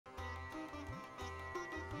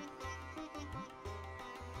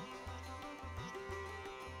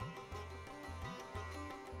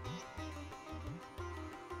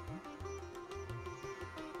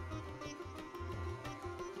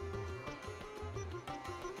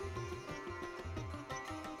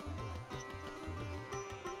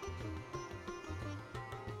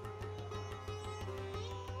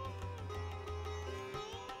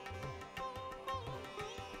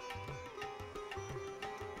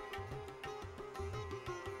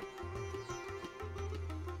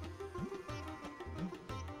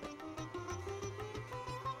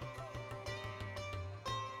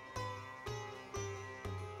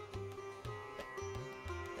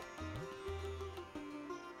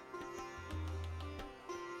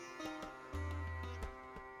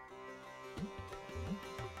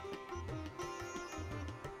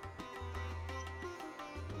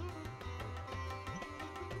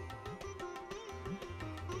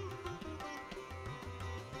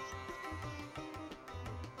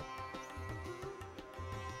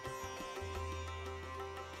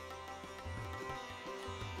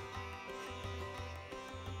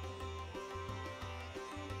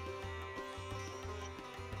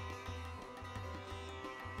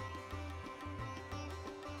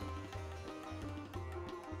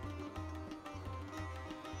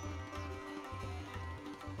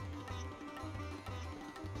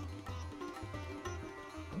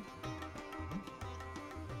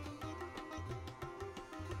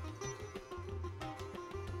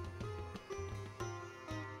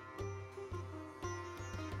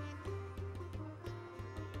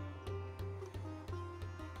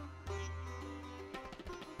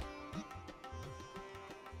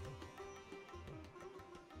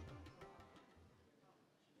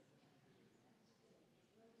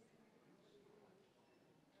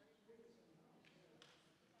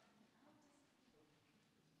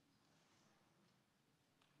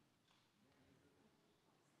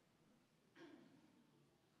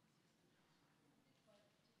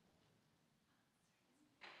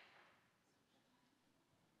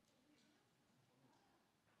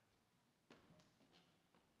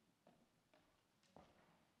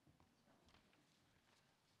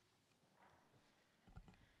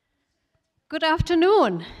Good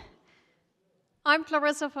afternoon. I'm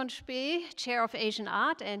Clarissa von Spee, Chair of Asian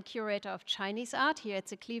Art and Curator of Chinese Art here at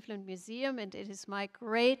the Cleveland Museum, and it is my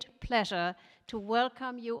great pleasure to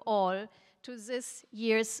welcome you all to this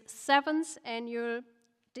year's 7th annual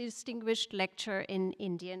Distinguished Lecture in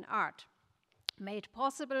Indian Art, made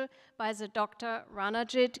possible by the Dr.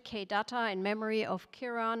 Ranajit K. Datta in memory of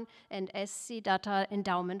Kiran and S.C. Datta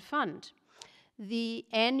Endowment Fund. The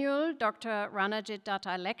annual Dr. Ranajit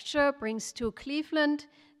Datta Lecture brings to Cleveland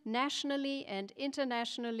nationally and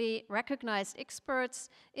internationally recognized experts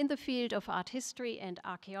in the field of art history and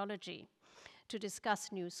archaeology to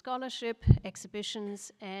discuss new scholarship,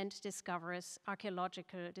 exhibitions, and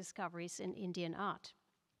archaeological discoveries in Indian art.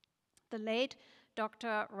 The late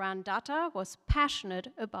Dr. Ran Datta was passionate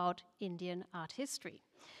about Indian art history,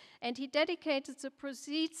 and he dedicated the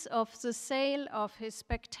proceeds of the sale of his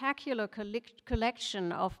spectacular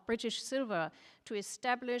collection of British silver to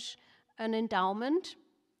establish an endowment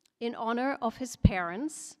in honor of his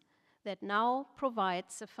parents that now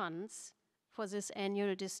provides the funds for this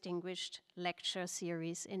annual Distinguished Lecture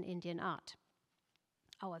series in Indian art.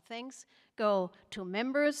 Our thanks go to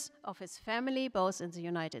members of his family, both in the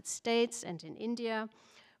United States and in India,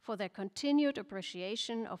 for their continued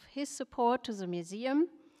appreciation of his support to the museum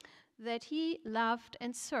that he loved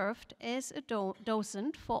and served as a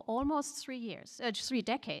docent for almost 3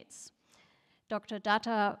 decades. Dr.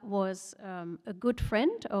 Datta was a good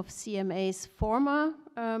friend of CMA's former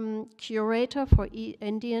curator for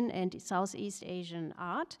Indian and Southeast Asian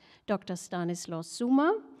art, Dr. Stanislaw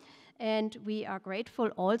Suma, and we are grateful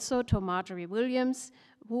also to Marjorie Williams,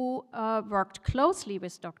 who worked closely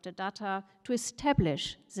with Dr. Datta to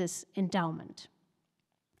establish this endowment.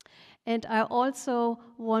 And I also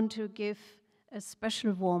want to give a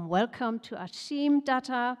special warm welcome to Ashim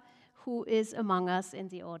Datta, who is among us in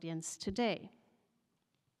the audience today.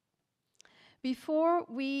 Before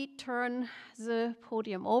we turn the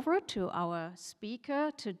podium over to our speaker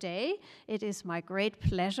today, it is my great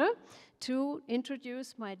pleasure to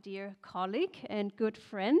introduce my dear colleague and good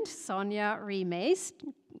friend, Sonia Remace,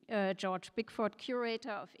 George Bickford Curator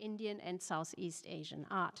of Indian and Southeast Asian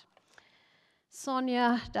Art.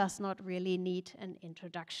 Sonia does not really need an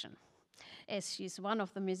introduction, as she's one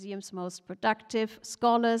of the museum's most productive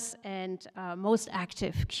scholars and most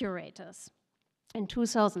active curators. In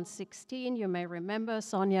 2016, you may remember,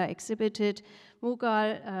 Sonia exhibited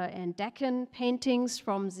Mughal and Deccan paintings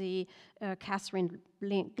from the Catherine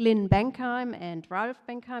Glynn Benkheim and Ralph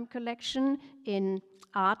Benkheim collection in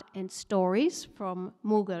Art and Stories from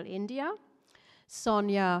Mughal India.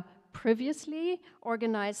 Sonia previously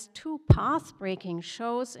organized 2 path-breaking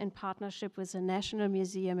shows in partnership with the National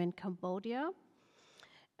Museum in Cambodia.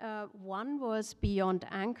 One was Beyond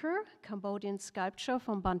Anchor, Cambodian sculpture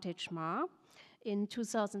from Bantage Ma in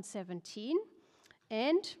 2017,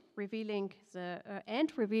 and revealing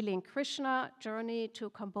Krishna Journey to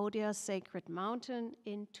Cambodia's Sacred Mountain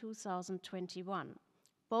in 2021.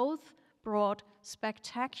 Both brought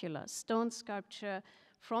spectacular stone sculpture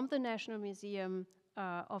from the National Museum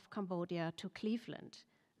of Cambodia to Cleveland.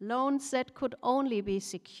 Loans that could only be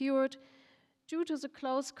secured due to the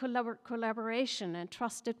close collaboration and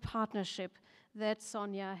trusted partnership that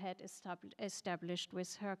Sonia had established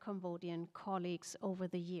with her Cambodian colleagues over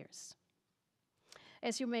the years.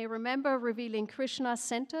 As you may remember, Revealing Krishna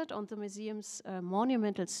centered on the museum's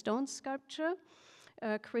monumental stone sculpture,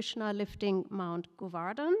 Krishna lifting Mount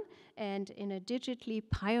Govardhan, and in a digitally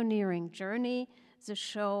pioneering journey, the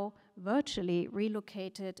show virtually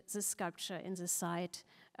relocated the sculpture in the site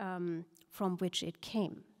from which it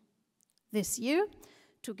came. This year,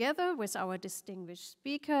 together with our distinguished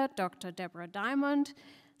speaker, Dr. Debra Diamond,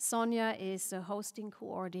 Sonia is the hosting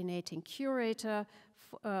coordinating curator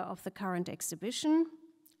of the current exhibition,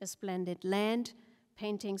 A Splendid Land,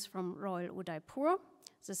 Paintings from Royal Udaipur,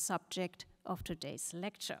 the subject of today's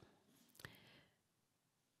lecture.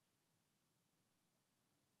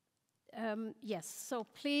 Yes, so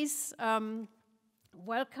please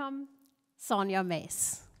welcome Sonia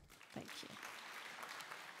Mace. Thank you.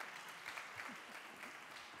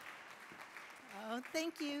 Oh,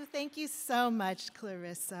 thank you so much,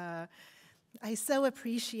 Clarissa. I so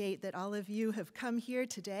appreciate that all of you have come here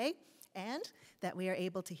today and that we are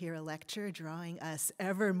able to hear a lecture drawing us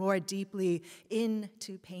ever more deeply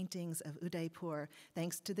into paintings of Udaipur,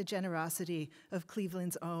 thanks to the generosity of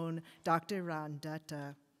Cleveland's own Dr. Ran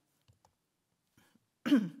Datta.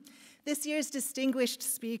 This year's distinguished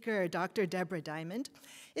speaker, Dr. Debra Diamond,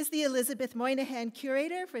 is the Elizabeth Moynihan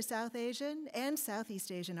Curator for South Asian and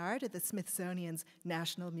Southeast Asian Art at the Smithsonian's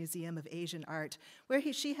National Museum of Asian Art, where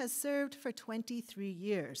she has served for 23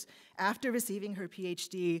 years after receiving her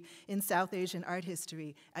PhD in South Asian art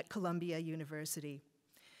history at Columbia University.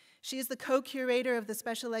 She is the co-curator of the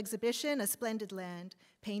special exhibition, A Splendid Land,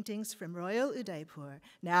 Paintings from Royal Udaipur,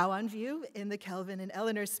 now on view in the Kelvin and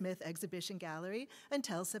Eleanor Smith Exhibition Gallery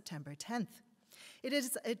until September 10th. It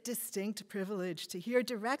is a distinct privilege to hear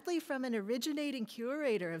directly from an originating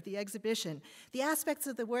curator of the exhibition the aspects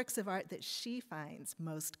of the works of art that she finds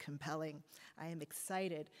most compelling. I am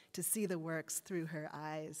excited to see the works through her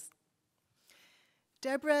eyes.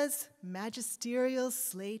 Debra's magisterial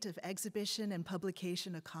slate of exhibition and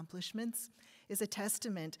publication accomplishments is a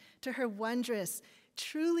testament to her wondrous,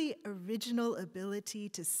 truly original ability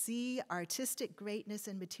to see artistic greatness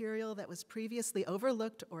in material that was previously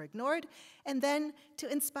overlooked or ignored, and then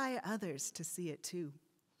to inspire others to see it too.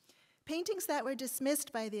 Paintings that were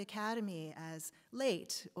dismissed by the Academy as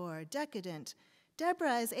late or decadent,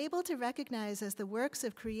 Debra is able to recognize as the works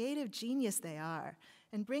of creative genius they are,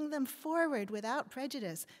 and bring them forward without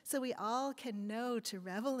prejudice so we all can know to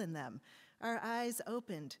revel in them, our eyes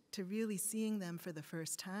opened to really seeing them for the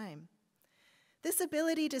first time. This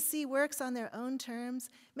ability to see works on their own terms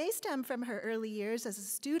may stem from her early years as a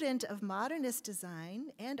student of modernist design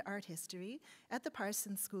and art history at the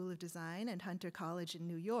Parsons School of Design and Hunter College in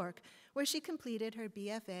New York, where she completed her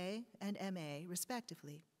BFA and MA,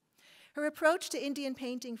 respectively. Her approach to Indian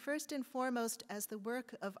painting, first and foremost as the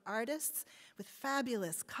work of artists with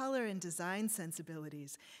fabulous color and design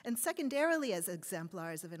sensibilities, and secondarily as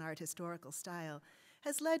exemplars of an art historical style,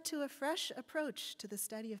 has led to a fresh approach to the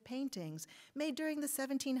study of paintings made during the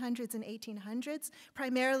 1700s and 1800s,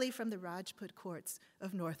 primarily from the Rajput courts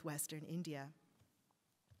of northwestern India.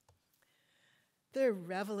 The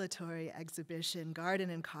revelatory exhibition, Garden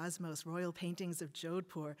and Cosmos, Royal Paintings of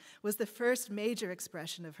Jodhpur, was the first major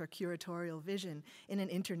expression of her curatorial vision in an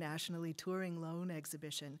internationally touring loan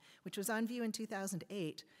exhibition, which was on view in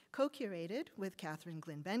 2008, co-curated with Catherine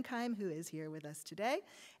Glynn Bentheim, who is here with us today,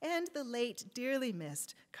 and the late, dearly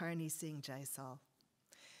missed Karni Singh Jaisal.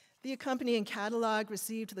 The accompanying catalog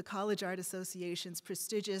received the College Art Association's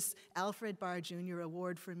prestigious Alfred Barr Jr.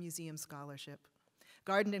 Award for Museum Scholarship.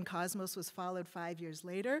 Garden and Cosmos was followed 5 years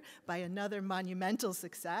later by another monumental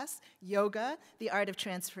success, Yoga, the Art of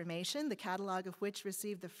Transformation, the catalog of which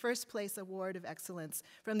received the first place award of excellence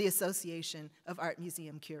from the Association of Art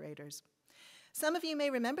Museum Curators. Some of you may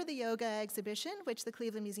remember the Yoga exhibition, which the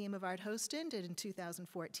Cleveland Museum of Art hosted in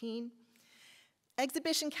 2014.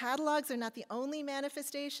 Exhibition catalogs are not the only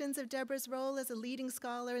manifestations of Debra's role as a leading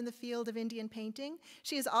scholar in the field of Indian painting.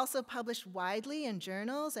 She has also published widely in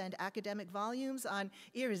journals and academic volumes on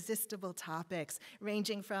irresistible topics,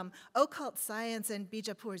 ranging from occult science and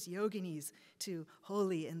Bijapur's yoginis to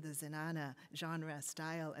holy in the Zenana genre,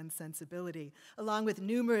 style, and sensibility, along with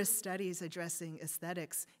numerous studies addressing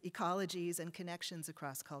aesthetics, ecologies, and connections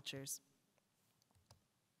across cultures.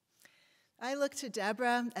 I look to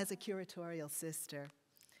Debra as a curatorial sister.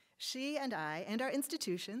 She and I, and our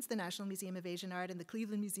institutions, the National Museum of Asian Art and the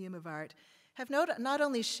Cleveland Museum of Art, have not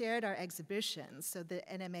only shared our exhibitions, so the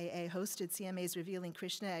NMAA hosted CMA's Revealing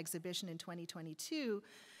Krishna exhibition in 2022,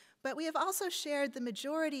 but we have also shared the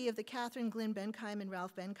majority of the Catherine Glynn Bentheim and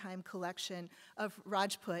Ralph Bentheim collection of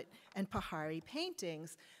Rajput and Pahari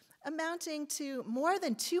paintings, amounting to more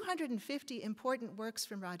than 250 important works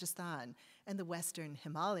from Rajasthan and the Western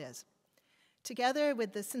Himalayas. Together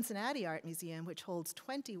with the Cincinnati Art Museum, which holds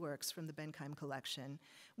 20 works from the Bentheim collection,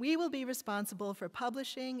 we will be responsible for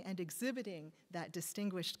publishing and exhibiting that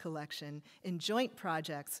distinguished collection in joint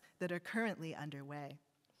projects that are currently underway.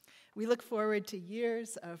 We look forward to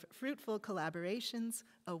years of fruitful collaborations,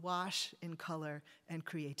 awash in color and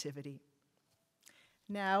creativity.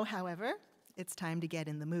 Now, however, it's time to get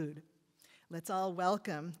in the mood. Let's all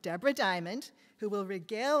welcome Debra Diamond, who will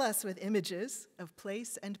regale us with images of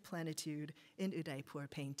place and plenitude in Udaipur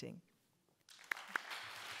painting.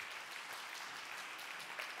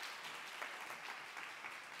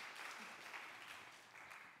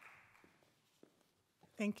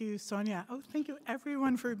 Thank you, Sonia. Oh, thank you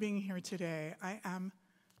everyone for being here today. I am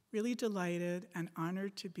really delighted and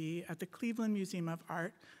honored to be at the Cleveland Museum of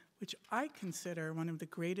Art, which I consider one of the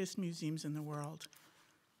greatest museums in the world.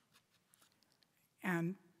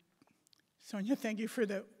 And Sonia, thank you for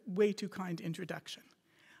the way too kind introduction.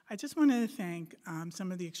 I just want to thank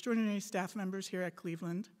some of the extraordinary staff members here at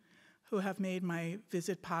Cleveland who have made my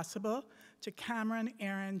visit possible, to Cameron,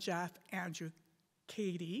 Aaron, Jeff, Andrew,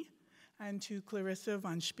 Katie, and to Clarissa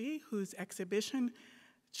Von Spee, whose exhibition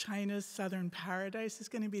China's Southern Paradise is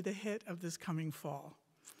going to be the hit of this coming fall.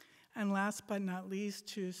 And last but not least,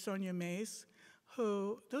 to Sonia Mace,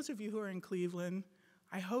 who, those of you who are in Cleveland,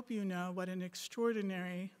 I hope you know what an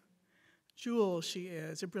extraordinary jewel she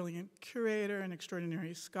is, a brilliant curator, an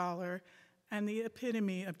extraordinary scholar, and the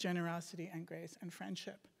epitome of generosity and grace and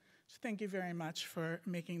friendship. So thank you very much for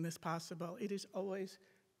making this possible. It is always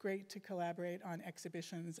great to collaborate on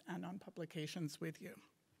exhibitions and on publications with you.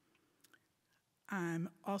 I'm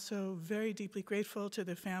also very deeply grateful to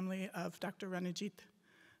the family of Dr. Ranajit,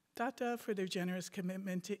 Datta for their generous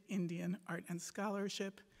commitment to Indian art and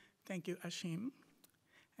scholarship. Thank you, Ashim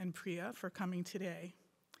and Priya, for coming today.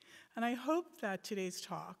 And I hope that today's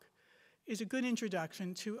talk is a good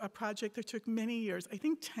introduction to a project that took many years, I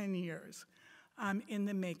think 10 years, in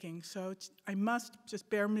the making. So I must, just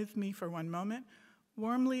bear with me for one moment,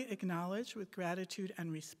 warmly acknowledge with gratitude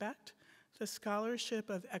and respect the scholarship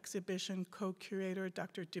of exhibition co-curator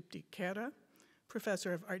Dr. Debra Diamond,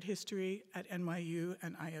 professor of art history at NYU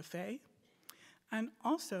and IFA. And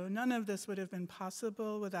also, none of this would have been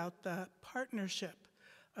possible without the partnership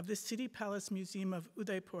of the City Palace Museum of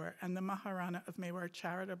Udaipur and the Maharana of Mewar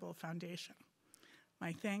Charitable Foundation.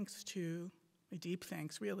 My deep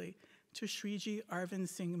thanks really, to Shriji Arvind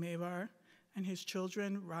Singh Mewar and his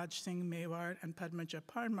children Raj Singh Mewar and Padmaja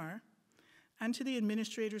Parmar, and to the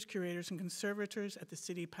administrators, curators, and conservators at the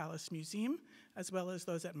City Palace Museum, as well as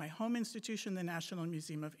those at my home institution, the National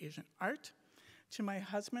Museum of Asian Art, to my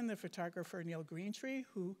husband, the photographer Neil Greentree,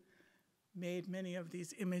 who made many of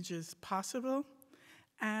these images possible,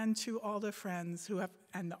 and to all the friends who have,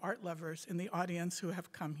 and the art lovers in the audience who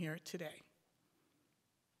have come here today.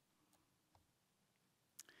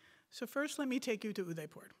 So first, let me take you to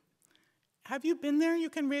Udaipur. Have you been there?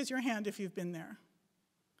 You can raise your hand if you've been there.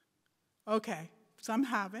 Okay, some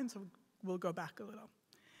haven't, so we'll go back a little.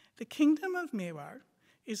 The Kingdom of Mewar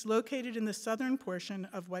is located in the southern portion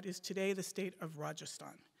of what is today the state of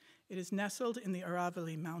Rajasthan. It is nestled in the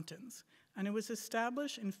Aravalli Mountains, and it was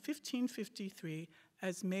established in 1553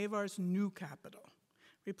 as Mewar's new capital,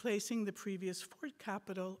 replacing the previous fort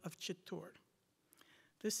capital of Chittor.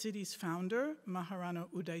 The city's founder, Maharana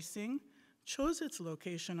Uday Singh, chose its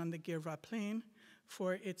location on the Girva Plain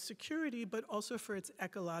for its security, but also for its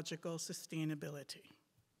ecological sustainability.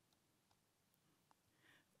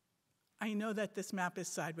 I know that this map is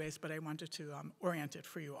sideways, but I wanted to orient it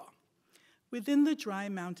for you all. Within the dry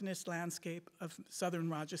mountainous landscape of southern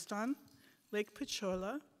Rajasthan, Lake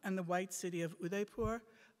Pichola and the white city of Udaipur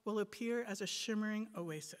will appear as a shimmering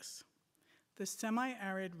oasis. The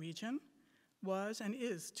semi-arid region was and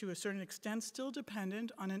is, to a certain extent, still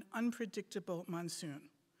dependent on an unpredictable monsoon,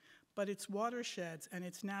 but its watersheds and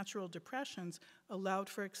its natural depressions allowed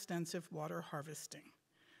for extensive water harvesting.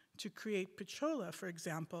 To create Pichola, for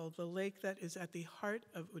example, the lake that is at the heart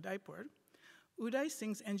of Udaipur, Uday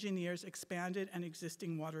Singh's engineers expanded an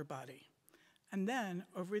existing water body. And then,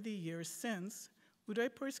 over the years since,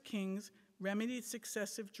 Udaipur's kings remedied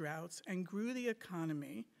successive droughts and grew the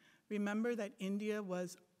economy. Remember that India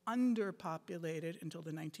was underpopulated until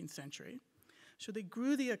the 19th century. So they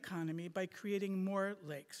grew the economy by creating more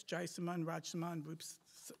lakes, Jaisamand, Rajsamand, Rups,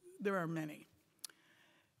 there are many.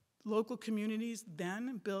 Local communities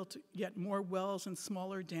then built yet more wells and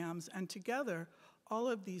smaller dams, and together, all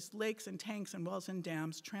of these lakes and tanks and wells and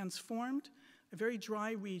dams transformed a very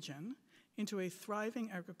dry region into a thriving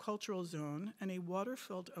agricultural zone and a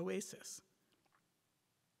water-filled oasis.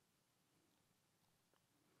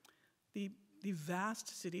 The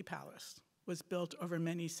vast city palace was built over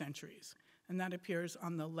many centuries, and that appears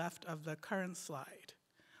on the left of the current slide.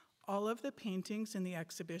 All of the paintings in the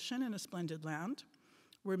exhibition in A Splendid Land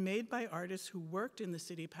were made by artists who worked in the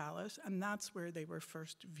city palace, and that's where they were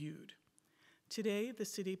first viewed. Today, the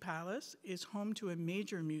city palace is home to a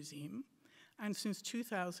major museum, and since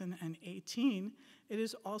 2018, it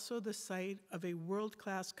is also the site of a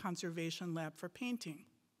world-class conservation lab for painting.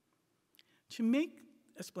 To make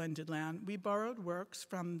A Splendid Land, we borrowed works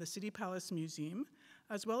from the City Palace Museum,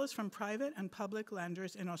 as well as from private and public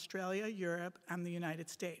lenders in Australia, Europe, and the United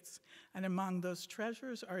States. And among those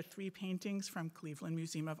treasures are 3 paintings from Cleveland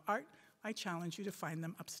Museum of Art. I challenge you to find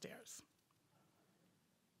them upstairs.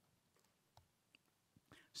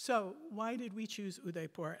 So, why did we choose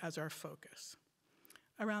Udaipur as our focus?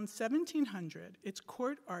 Around 1700, its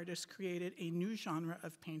court artists created a new genre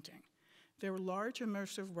of painting. Their large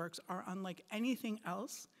immersive works are unlike anything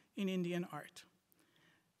else in Indian art,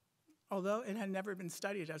 although it had never been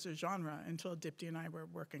studied as a genre until Dipti and I were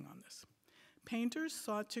working on this. Painters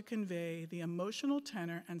sought to convey the emotional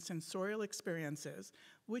tenor and sensorial experiences,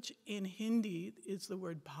 which in Hindi is the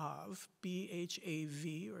word bhav,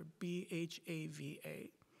 B-H-A-V or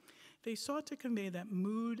B-H-A-V-A, They sought to convey that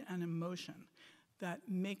mood and emotion that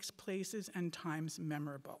makes places and times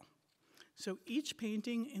memorable. So each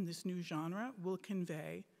painting in this new genre will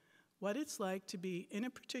convey what it's like to be in a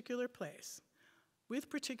particular place with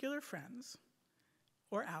particular friends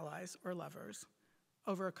or allies or lovers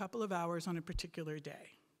over a couple of hours on a particular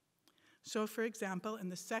day. So for example, in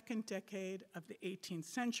the second decade of the 18th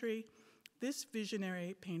century, this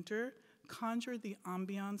visionary painter conjured the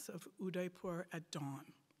ambiance of Udaipur at dawn.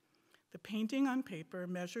 The painting on paper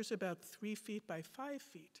measures about 3 feet by 5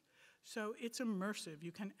 feet, so it's immersive,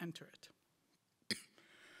 you can enter it.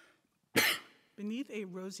 Beneath a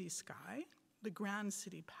rosy sky, the grand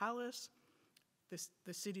city palace,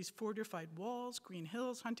 the city's fortified walls, green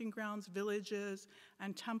hills, hunting grounds, villages,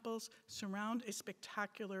 and temples surround a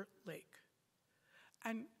spectacular lake.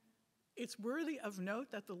 And it's worthy of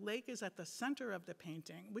note that the lake is at the center of the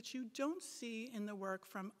painting, which you don't see in the work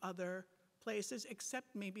from other places,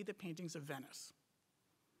 except maybe the paintings of Venice.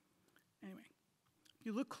 Anyway, if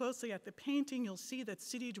you look closely at the painting, you'll see that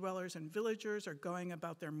city dwellers and villagers are going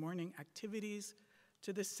about their morning activities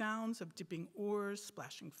to the sounds of dipping oars,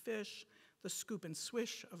 splashing fish, the scoop and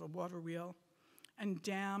swish of a water wheel, and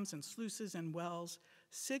dams and sluices and wells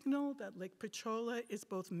signal that Lake Pichola is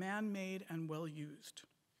both man-made and well-used.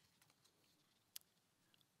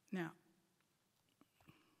 Now,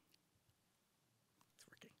 it's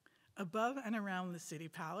working. Above and around the city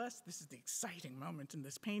palace, this is the exciting moment in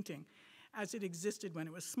this painting, as it existed when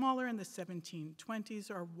it was smaller in the 1720s,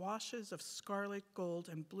 are washes of scarlet, gold,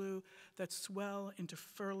 and blue that swell into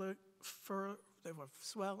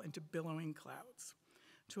billowing clouds.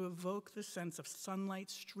 To evoke the sense of sunlight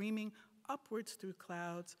streaming upwards through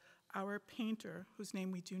clouds, our painter, whose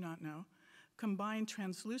name we do not know, combined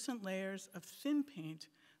translucent layers of thin paint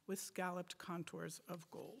with scalloped contours of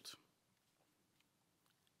gold.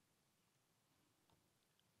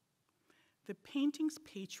 The painting's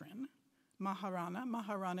patron,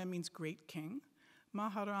 Maharana means great king,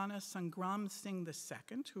 Maharana Sangram Singh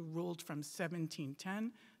II, who ruled from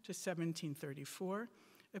 1710 to 1734,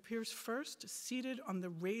 appears first seated on the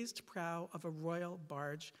raised prow of a royal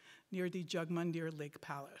barge near the Jagmandir Lake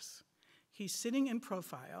Palace. He's sitting in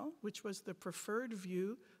profile, which was the preferred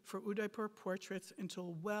view for Udaipur portraits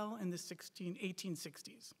until well in the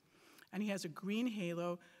 1860s. And he has a green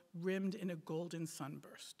halo rimmed in a golden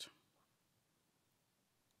sunburst.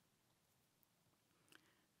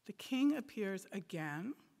 The king appears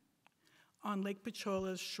again on Lake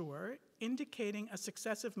Pichola's shore, indicating a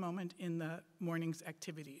successive moment in the morning's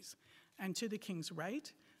activities. And to the king's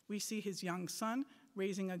right, we see his young son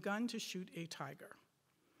raising a gun to shoot a tiger.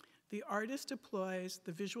 The artist deploys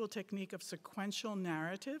the visual technique of sequential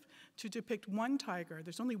narrative to depict one tiger.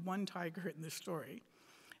 There's only one tiger in this story.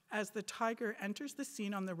 As the tiger enters the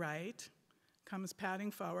scene on the right, comes padding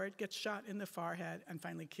forward, gets shot in the forehead, and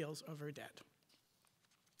finally keels over dead.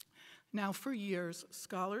 Now, for years,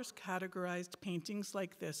 scholars categorized paintings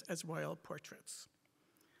like this as royal portraits.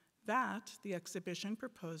 That, the exhibition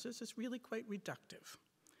proposes, is really quite reductive.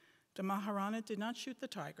 The Maharana did not shoot the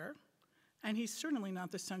tiger, and he's certainly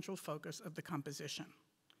not the central focus of the composition.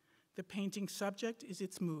 The painting's subject is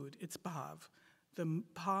its mood, its bhav, the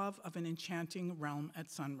bhav of an enchanting realm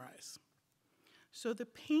at sunrise. So the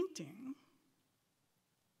painting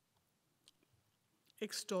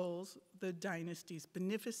extols the dynasty's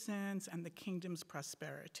beneficence and the kingdom's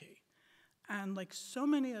prosperity. And like so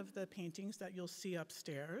many of the paintings that you'll see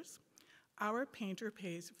upstairs, our painter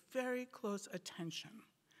pays very close attention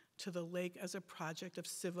to the lake as a project of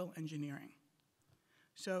civil engineering.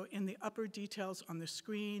 So in the upper details on the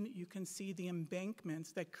screen, you can see the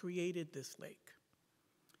embankments that created this lake.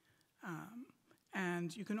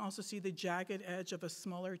 And you can also see the jagged edge of a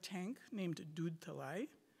smaller tank named Dudh Talai,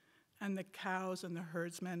 and the cows and the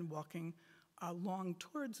herdsmen walking along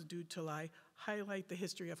towards Dudh Talai highlight the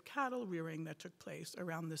history of cattle rearing that took place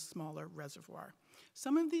around this smaller reservoir.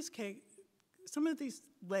 Some of these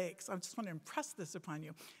lakes, I just want to impress this upon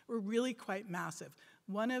you, were really quite massive.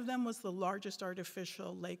 One of them was the largest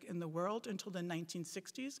artificial lake in the world until the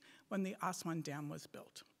 1960s when the Aswan Dam was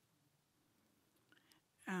built.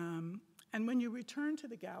 And when you return to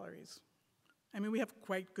the galleries, I mean, we have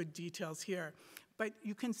quite good details here, but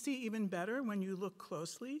you can see even better when you look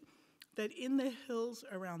closely that in the hills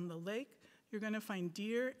around the lake, you're going to find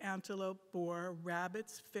deer, antelope, boar,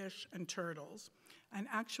 rabbits, fish, and turtles, and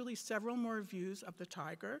actually several more views of the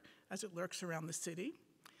tiger as it lurks around the city,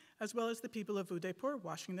 as well as the people of Udaipur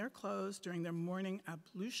washing their clothes during their morning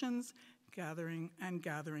ablutions, gathering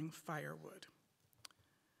firewood.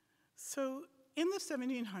 So in the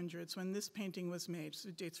 1700s, when this painting was made, so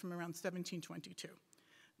it dates from around 1722,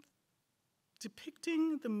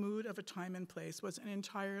 depicting the mood of a time and place was an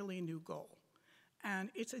entirely new goal. And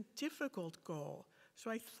it's a difficult goal. So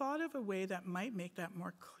I thought of a way that might make that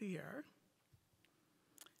more clear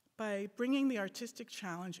by bringing the artistic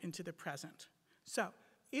challenge into the present. So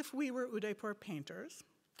if we were Udaipur painters,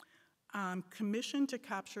 commissioned to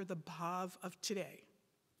capture the bhav of today,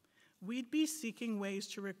 we'd be seeking ways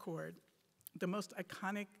to record the most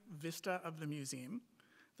iconic vista of the museum,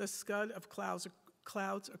 the scud of clouds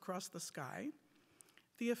across the sky,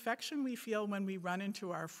 the affection we feel when we run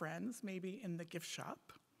into our friends, maybe in the gift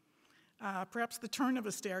shop, perhaps the turn of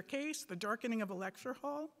a staircase, the darkening of a lecture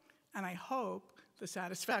hall, and I hope the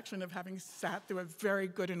satisfaction of having sat through a very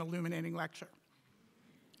good and illuminating lecture.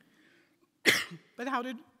 But how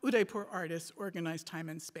did Udaipur artists organize time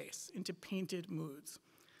and space into painted moods?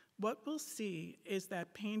 What we'll see is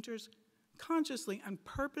that painters consciously and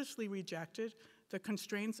purposely rejected the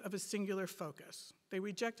constraints of a singular focus. They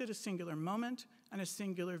rejected a singular moment and a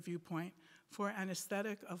singular viewpoint for an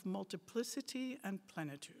aesthetic of multiplicity and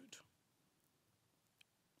plenitude.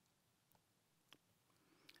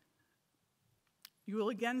 You will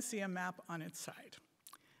again see a map on its side.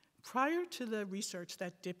 Prior to the research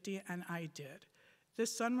that Dipti and I did,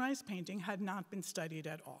 this sunrise painting had not been studied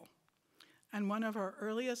at all. And one of our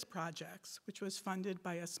earliest projects, which was funded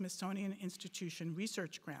by a Smithsonian Institution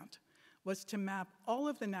research grant, was to map all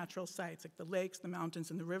of the natural sites, like the lakes, the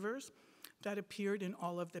mountains, and the rivers, that appeared in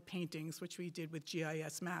all of the paintings, which we did with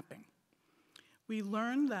GIS mapping. We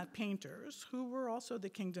learned that painters, who were also the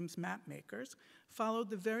kingdom's map makers, followed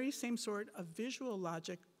the very same sort of visual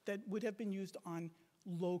logic that would have been used on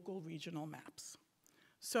local regional maps.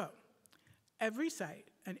 So, every site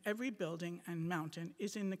and every building and mountain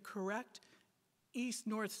is in the correct east,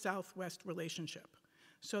 north, south, west relationship,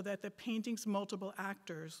 so that the painting's multiple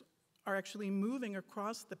actors are actually moving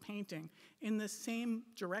across the painting in the same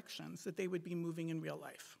directions that they would be moving in real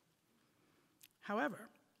life. However,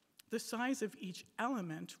 the size of each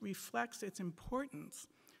element reflects its importance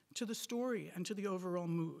to the story and to the overall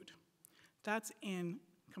mood. That's in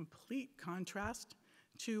complete contrast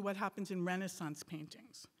to what happens in Renaissance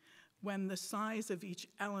paintings, when the size of each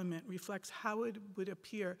element reflects how it would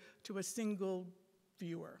appear to a single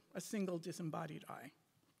viewer, a single disembodied eye.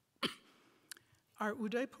 Our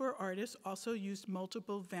Udaipur artists also used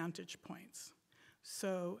multiple vantage points.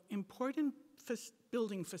 So important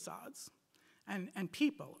building facades and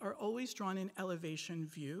people are always drawn in elevation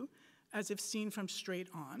view, as if seen from straight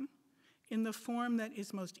on, in the form that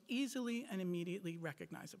is most easily and immediately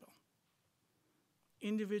recognizable.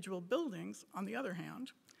 Individual buildings, on the other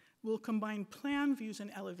hand, will combine plan views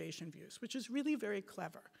and elevation views, which is really very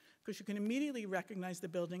clever, because you can immediately recognize the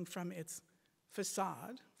building from its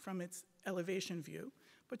facade, from its elevation view,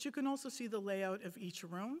 but you can also see the layout of each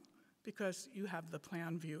room because you have the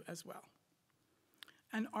plan view as well.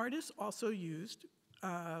 And artists also used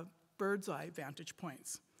bird's eye vantage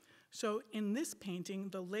points. So in this painting,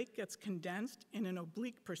 the lake gets condensed in an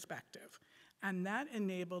oblique perspective, and that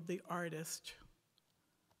enabled the artist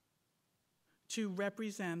to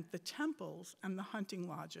represent the temples and the hunting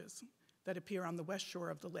lodges that appear on the west shore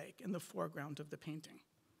of the lake in the foreground of the painting.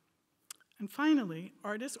 And finally,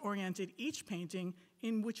 artists oriented each painting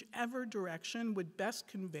in whichever direction would best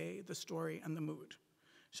convey the story and the mood.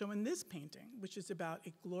 So in this painting, which is about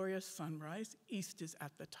a glorious sunrise, east is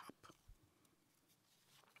at the top.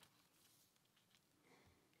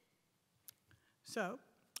 So,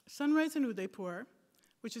 Sunrise in Udaipur,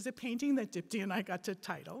 which is a painting that Dipti and I got to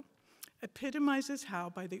title, epitomizes how,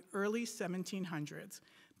 by the early 1700s,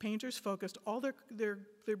 painters focused all their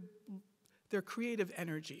creative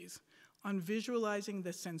energies on visualizing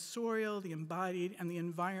the sensorial, the embodied, and the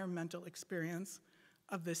environmental experience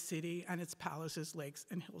of the city and its palaces, lakes,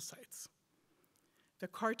 and hillsides. The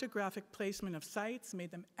cartographic placement of sites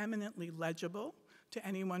made them eminently legible to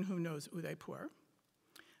anyone who knows Udaipur.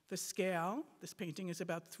 The scale, this painting is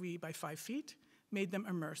about 3 by 5 feet, made them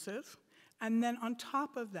immersive. And then on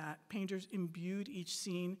top of that, painters imbued each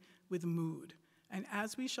scene with mood. And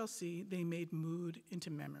as we shall see, they made mood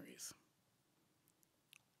into memories.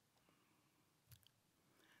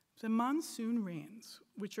 The monsoon rains,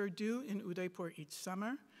 which are due in Udaipur each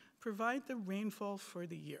summer, provide the rainfall for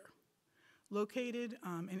the year. Located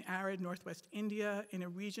in arid northwest India, in a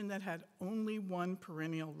region that had only one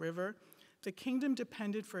perennial river, the kingdom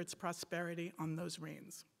depended for its prosperity on those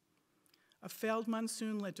rains. A failed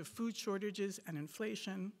monsoon led to food shortages and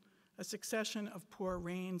inflation. A succession of poor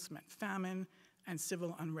rains meant famine and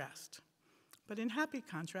civil unrest. But in happy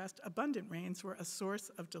contrast, abundant rains were a source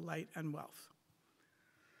of delight and wealth.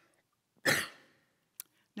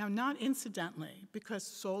 Now, not incidentally, because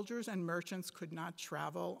soldiers and merchants could not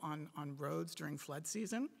travel on roads during flood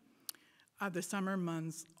season, the summer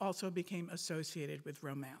months also became associated with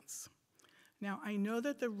romance. Now, I know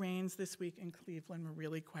that the rains this week in Cleveland were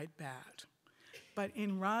really quite bad, but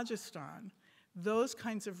in Rajasthan, those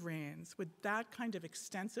kinds of rains with that kind of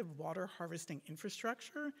extensive water harvesting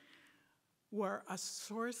infrastructure were a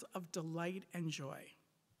source of delight and joy.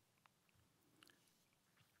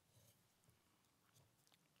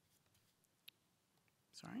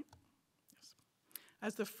 Sorry. Yes.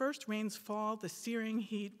 As the first rains fall, the searing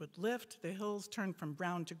heat would lift, the hills turn from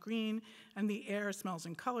brown to green, and the air, smells,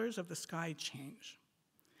 and colors of the sky change.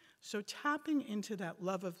 So tapping into that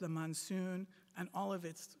love of the monsoon and all of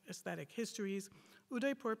its aesthetic histories,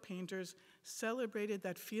 Udaipur painters celebrated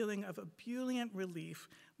that feeling of ebullient relief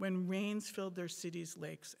when rains filled their cities'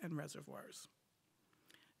 lakes and reservoirs.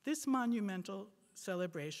 This monumental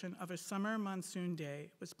celebration of a summer monsoon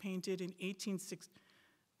day was painted in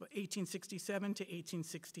 1867 to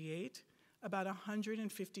 1868, about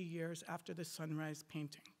 150 years after the sunrise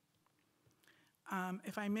painting.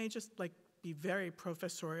 If I may just be very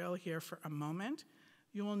professorial here for a moment,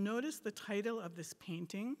 you will notice the title of this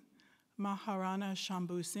painting, Maharana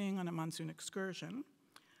Shambhu Singh on a Monsoon Excursion,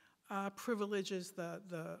 privileges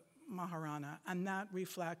the Maharana, and that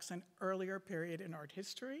reflects an earlier period in art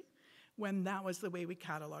history when that was the way we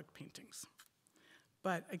cataloged paintings.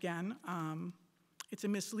 But again, it's a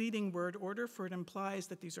misleading word order, for it implies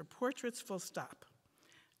that these are portraits full stop.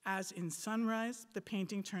 As in Sunrise, the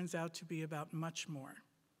painting turns out to be about much more.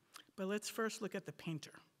 But let's first look at the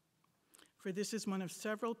painter, for this is one of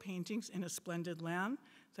several paintings in A Splendid Land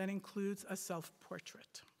that includes a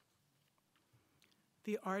self-portrait.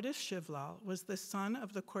 The artist Shivlal was the son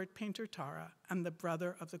of the court painter Tara and the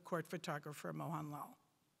brother of the court photographer Mohanlal.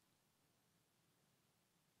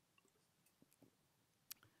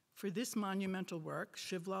 For this monumental work,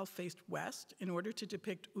 Shivlal faced west in order to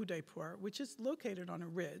depict Udaipur, which is located on a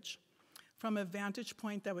ridge, from a vantage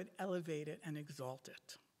point that would elevate it and exalt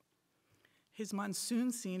it. His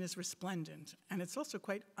monsoon scene is resplendent, and it's also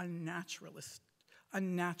quite unnaturally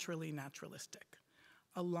naturalistic.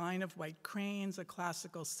 A line of white cranes, a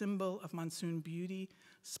classical symbol of monsoon beauty,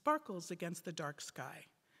 sparkles against the dark sky.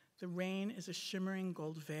 The rain is a shimmering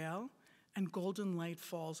gold veil, and golden light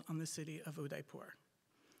falls on the city of Udaipur.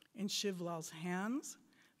 In Shivlal's hands,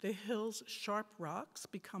 the hill's sharp rocks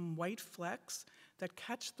become white flecks that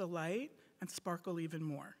catch the light and sparkle even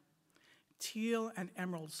more. Teal and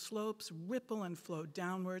emerald slopes ripple and flow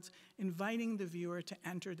downwards, inviting the viewer to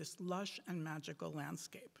enter this lush and magical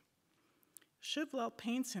landscape. Shivlal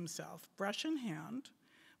paints himself, brush in hand,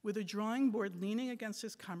 with a drawing board leaning against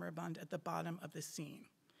his cummerbund at the bottom of the scene.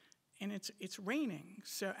 And it's raining,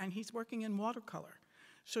 and he's working in watercolor.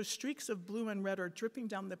 So streaks of blue and red are dripping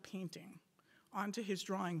down the painting onto his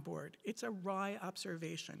drawing board. It's a wry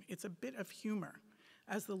observation. It's a bit of humor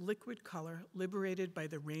as the liquid color, liberated by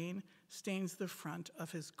the rain, stains the front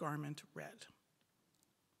of his garment red.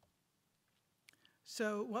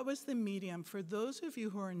 So what was the medium? For those of you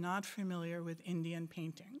who are not familiar with Indian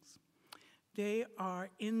paintings, they are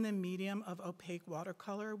in the medium of opaque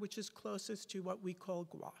watercolor, which is closest to what we call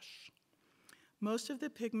gouache. Most of the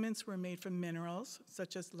pigments were made from minerals,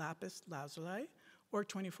 such as lapis lazuli, or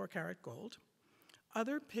 24-karat gold.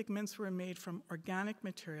 Other pigments were made from organic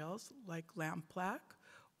materials, like lamp-black,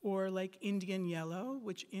 or like Indian yellow,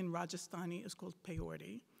 which in Rajasthani is called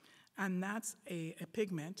peyote. And that's a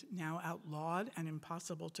pigment now outlawed and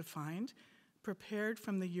impossible to find, prepared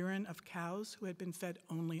from the urine of cows who had been fed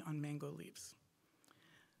only on mango leaves.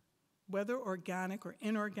 Whether organic or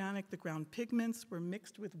inorganic, the ground pigments were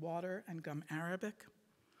mixed with water and gum arabic,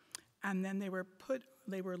 and then they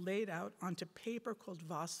were laid out onto paper called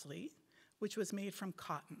vasli, which was made from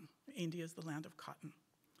cotton. India is the land of cotton.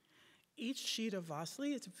 Each sheet of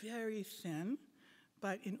vasli is very thin,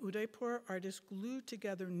 but in Udaipur, artists glued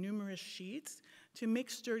together numerous sheets to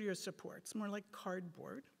make sturdier supports, more like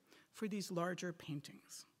cardboard, for these larger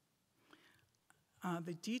paintings.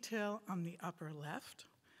 The detail on the upper left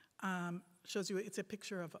shows you, it's a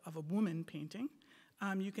picture of a woman painting.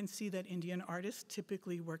 You can see that Indian artists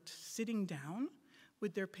typically worked sitting down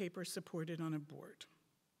with their paper supported on a board.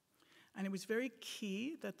 And it was very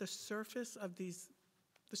key that the surface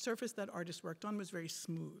that artists worked on was very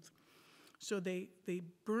smooth. So they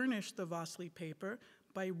burnished the vasli paper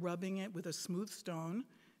by rubbing it with a smooth stone.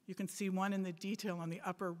 You can see one in the detail on the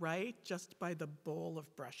upper right, just by the bowl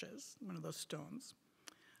of brushes, one of those stones.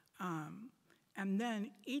 And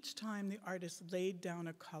then each time the artist laid down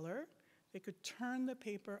a color, they could turn the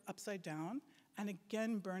paper upside down and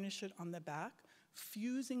again burnish it on the back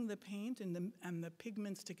fusing the paint and the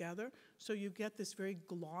pigments together, so you get this very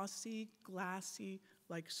glossy,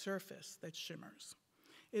 glassy-like surface that shimmers.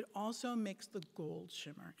 It also makes the gold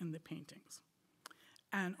shimmer in the paintings.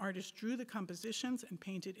 And artists drew the compositions and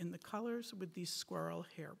painted in the colors with these squirrel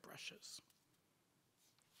hair brushes.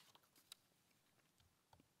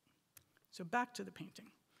 So back to the painting.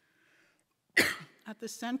 At the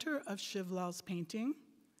center of Shivlal's painting,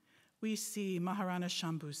 we see Maharana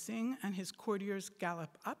Shambhu Singh and his courtiers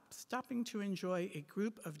gallop up, stopping to enjoy a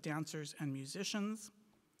group of dancers and musicians.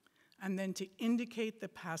 And then to indicate the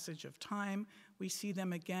passage of time, we see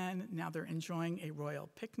them again. Now they're enjoying a royal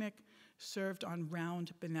picnic served on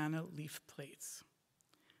round banana leaf plates.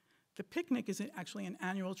 The picnic is actually an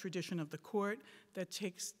annual tradition of the court that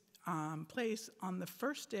takes place on the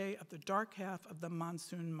first day of the dark half of the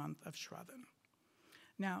monsoon month of Shravan.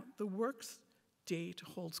 Now, the work's date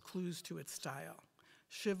holds clues to its style.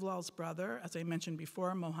 Shivlal's brother, as I mentioned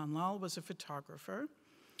before, Mohanlal, was a photographer,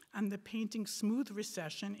 and the painting's smooth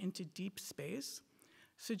recession into deep space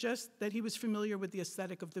suggests that he was familiar with the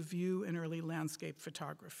aesthetic of the view in early landscape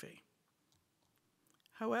photography.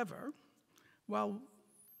 However, while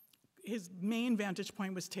his main vantage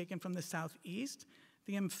point was taken from the southeast,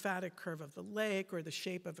 the emphatic curve of the lake or the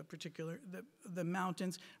shape of the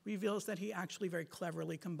mountains reveals that he actually very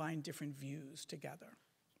cleverly combined different views together.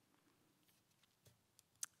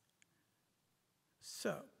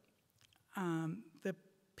 So, the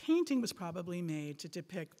painting was probably made to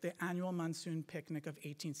depict the annual monsoon picnic of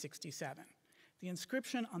 1867. The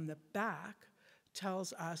inscription on the back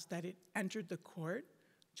tells us that it entered the court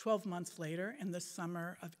 12 months later in the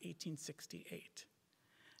summer of 1868.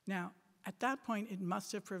 Now, at that point, it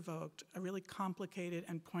must have provoked a really complicated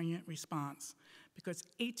and poignant response, because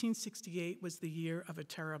 1868 was the year of a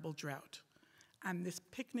terrible drought. And this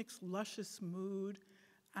picnic's luscious mood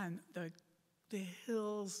and the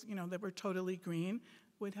hills, that were totally green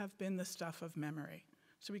would have been the stuff of memory.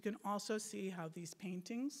 So we can also see how these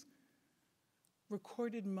paintings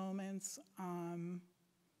recorded moments,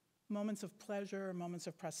 moments of pleasure, moments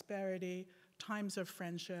of prosperity, times of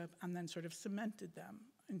friendship, and then sort of cemented them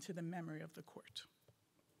into the memory of the court.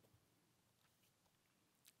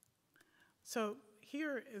 So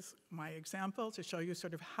here is my example to show you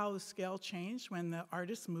sort of how the scale changed when the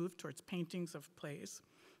artists moved towards paintings of plays.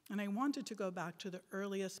 And I wanted to go back to the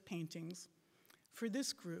earliest paintings for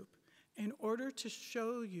this group in order to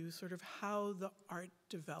show you sort of how the art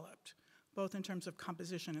developed, both in terms of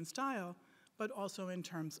composition and style, but also in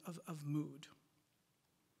terms of mood.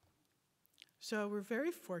 So we're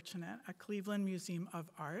very fortunate at Cleveland Museum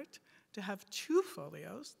of Art to have two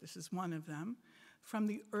folios, this is one of them, from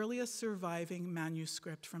the earliest surviving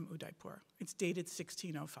manuscript from Udaipur. It's dated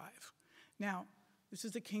 1605. Now, this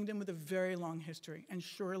is a kingdom with a very long history, and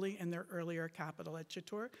surely in their earlier capital at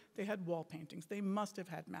Chittor, they had wall paintings. They must have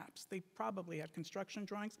had maps. They probably had construction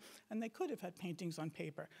drawings, and they could have had paintings on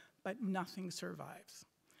paper, but nothing survives.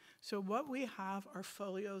 So what we have are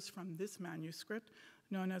folios from this manuscript,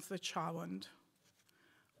 known as the Chawand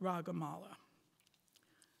Ragamala.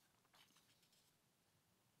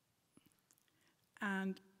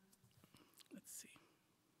 And let's see.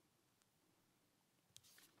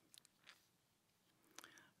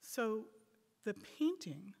 So the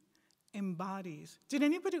painting embodies, did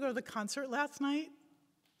anybody go to the concert last night?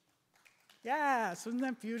 Yes, wasn't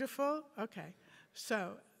that beautiful? Okay,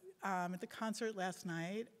 so at the concert last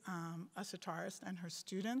night, a sitarist and her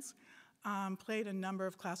students played a number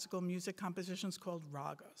of classical music compositions called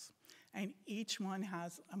ragas, and each one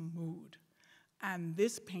has a mood. And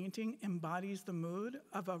this painting embodies the mood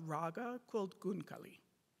of a raga called Gunkali.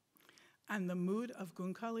 And the mood of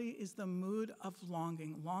Gunkali is the mood of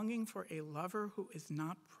longing, longing for a lover who is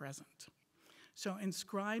not present. So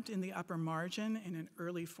inscribed in the upper margin in an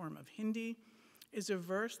early form of Hindi is a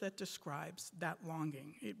verse that describes that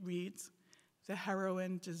longing. It reads, "The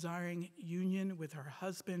heroine, desiring union with her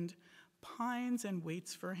husband, pines and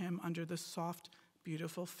waits for him under the soft,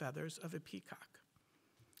 beautiful feathers of a peacock."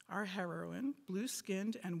 Our heroine,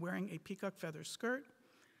 blue-skinned and wearing a peacock feather skirt,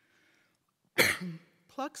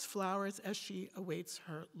 plucks flowers as she awaits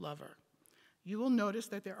her lover. You will notice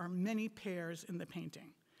that there are many pairs in the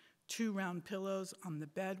painting. 2 round pillows on the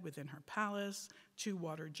bed within her palace, 2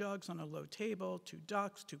 water jugs on a low table, 2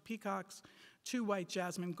 ducks, 2 peacocks, 2 white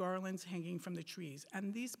jasmine garlands hanging from the trees.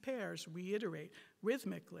 And these pairs reiterate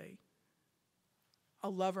rhythmically a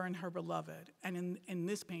lover and her beloved, and in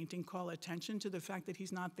this painting call attention to the fact that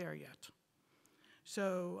he's not there yet.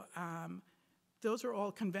 So those are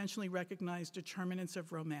all conventionally recognized determinants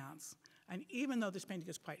of romance. And even though this painting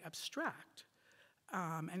is quite abstract,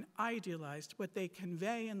 and idealized, what they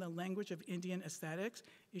convey in the language of Indian aesthetics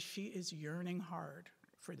is she is yearning hard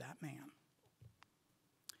for that man.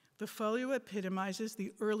 The folio epitomizes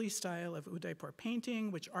the early style of Udaipur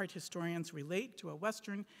painting, which art historians relate to a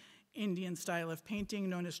Western Indian style of painting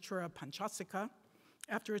known as Chura Panchasika,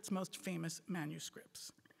 after its most famous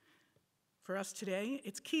manuscripts. For us today,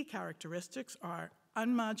 its key characteristics are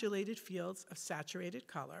unmodulated fields of saturated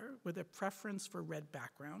color with a preference for red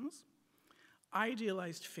backgrounds,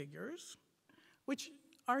 idealized figures, which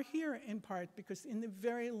are here in part because in the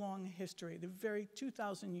very long history, the very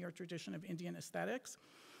 2,000-year tradition of Indian aesthetics,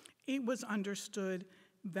 it was understood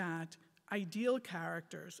that ideal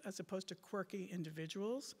characters, as opposed to quirky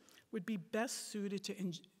individuals, would be best suited to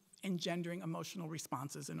engendering emotional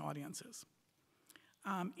responses in audiences.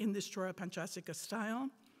 In this Chura Panchasika style,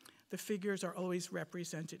 the figures are always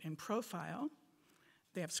represented in profile.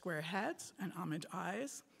 They have square heads and almond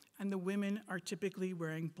eyes, and the women are typically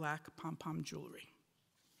wearing black pom-pom jewelry.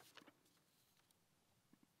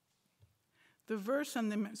 The verse and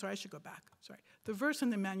the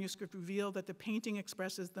manuscript reveal that the painting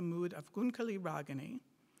expresses the mood of Gunkali Ragini.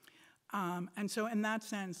 And so in that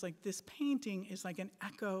sense, like this painting is like an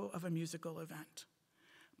echo of a musical event,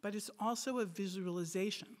 but it's also a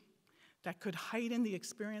visualization that could heighten the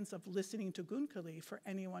experience of listening to Gunkali for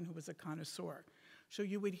anyone who was a connoisseur. So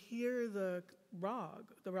you would hear the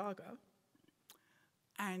raga,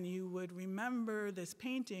 and you would remember this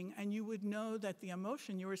painting, and you would know that the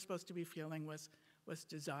emotion you were supposed to be feeling was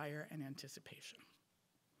desire and anticipation.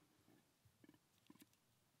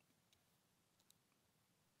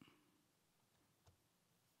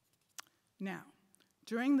 Now,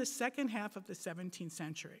 during the second half of the 17th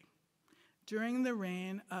century, during the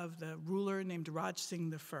reign of the ruler named Raj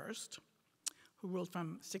Singh I, who ruled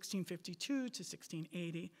from 1652 to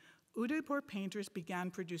 1680, Udaipur painters began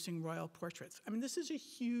producing royal portraits. I mean, this is a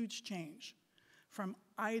huge change from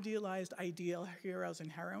idealized ideal heroes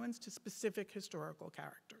and heroines to specific historical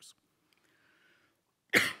characters.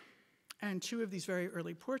 And two of these very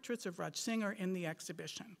early portraits of Raj Singh are in the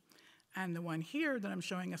exhibition. And the one here that I'm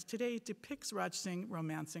showing us today depicts Raj Singh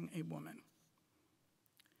romancing a woman.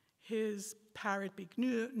 His parrot beak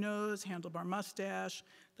nose, handlebar mustache,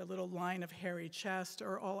 the little line of hairy chest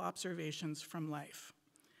are all observations from life.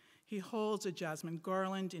 He holds a jasmine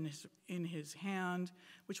garland in his hand,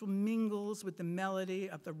 which mingles with the melody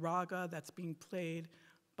of the raga that's being played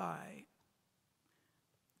by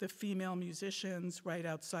the female musicians right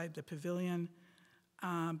outside the pavilion.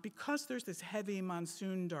 Because there's this heavy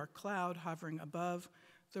monsoon dark cloud hovering above,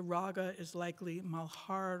 the raga is likely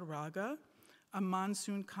Malhar raga, a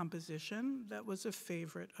monsoon composition that was a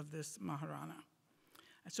favorite of this Maharana.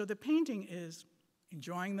 And so the painting is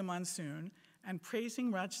enjoying the monsoon and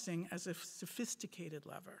praising Raj Singh as a sophisticated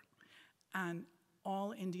lover. And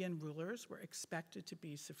all Indian rulers were expected to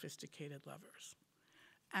be sophisticated lovers.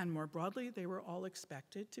 And more broadly, they were all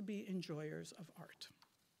expected to be enjoyers of art.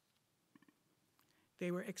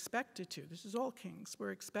 They were expected to, this is all kings,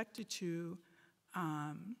 were expected to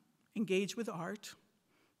engage with art,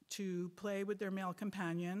 to play with their male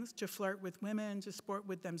companions, to flirt with women, to sport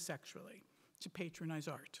with them sexually, to patronize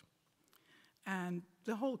art. And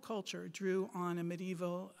the whole culture drew on a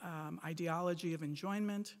medieval ideology of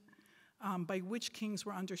enjoyment by which kings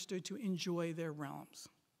were understood to enjoy their realms.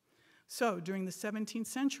 So during the 17th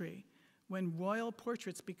century, when royal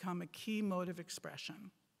portraits become a key mode of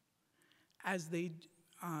expression, as the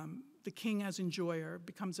king as enjoyer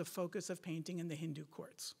becomes a focus of painting in the Hindu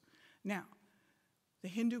courts. Now, the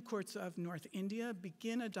Hindu courts of North India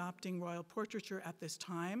begin adopting royal portraiture at this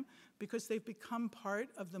time because they've become part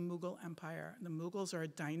of the Mughal Empire. The Mughals are a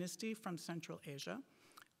dynasty from Central Asia.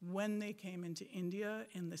 When they came into India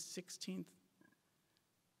in the 16th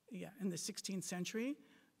century,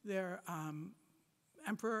 their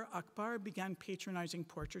Emperor Akbar began patronizing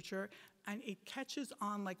portraiture, and it catches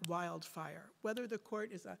on like wildfire. Whether the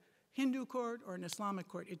court is a Hindu court or an Islamic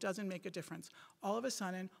court, it doesn't make a difference. All of a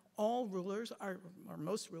sudden, all rulers, or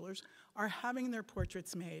most rulers, are having their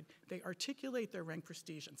portraits made. They articulate their rank,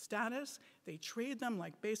 prestige, and status. They trade them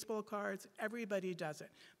like baseball cards. Everybody does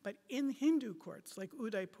it. But in Hindu courts, like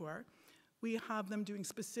Udaipur, we have them doing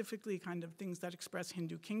specifically kind of things that express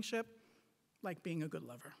Hindu kingship, like being a good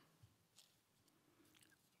lover.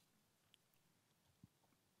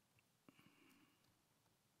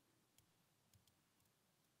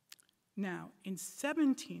 Now, in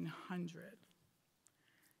 1700,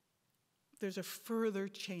 there's a further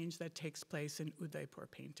change that takes place in Udaipur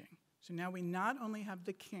painting. So now we not only have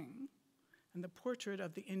the king and the portrait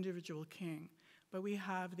of the individual king, but we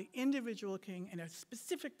have the individual king in a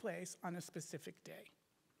specific place on a specific day.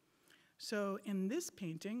 So in this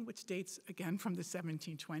painting, which dates again from the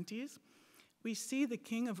 1720s, we see the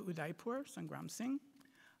king of Udaipur, Sangram Singh,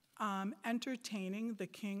 entertaining the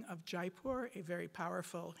king of Jaipur, a very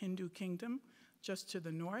powerful Hindu kingdom just to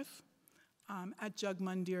the north, at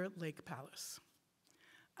Jagmandir Lake Palace.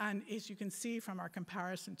 And as you can see from our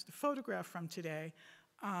comparison to the photograph from today,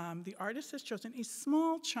 the artist has chosen a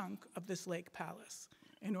small chunk of this lake palace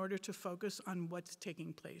in order to focus on what's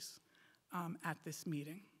taking place at this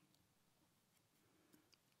meeting.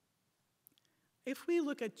 If we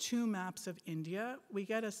look at two maps of India, we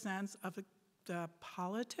get a sense of the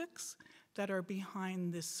politics that are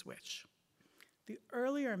behind this switch. The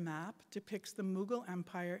earlier map depicts the Mughal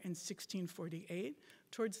Empire in 1648,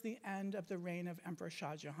 towards the end of the reign of Emperor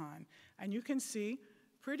Shah Jahan. And you can see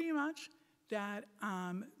pretty much that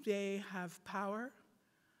they have power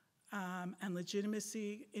and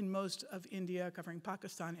legitimacy in most of India, covering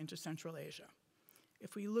Pakistan into Central Asia.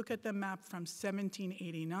 If we look at the map from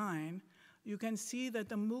 1789, you can see that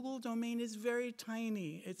the Mughal domain is very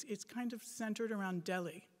tiny. It's kind of centered around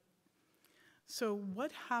Delhi. So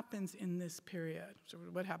what happens in this period? So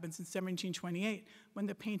what happens in 1728 when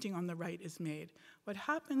the painting on the right is made? What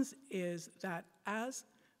happens is that as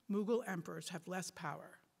Mughal emperors have less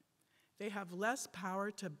power, they have less power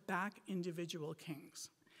to back individual kings.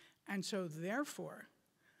 And so therefore,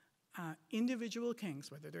 individual kings,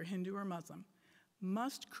 whether they're Hindu or Muslim,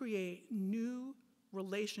 must create new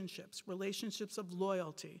relationships of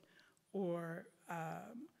loyalty, or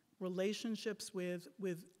relationships with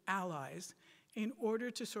allies, in order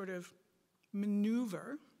to sort of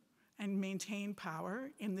maneuver and maintain power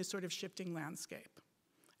in this sort of shifting landscape.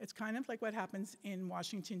 It's kind of like what happens in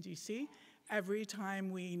Washington, D.C. every time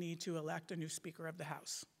we need to elect a new Speaker of the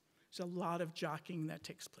House. There's a lot of jockeying that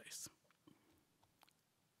takes place.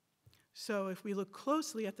 So if we look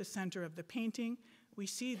closely at the center of the painting, we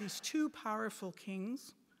see these two powerful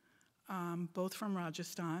kings, both from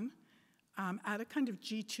Rajasthan, at a kind of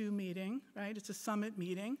G2 meeting, right? It's a summit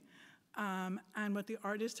meeting. And what the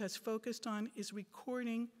artist has focused on is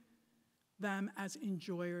recording them as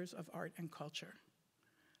enjoyers of art and culture.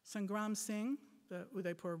 Sangram Singh, the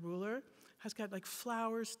Udaipur ruler, has got like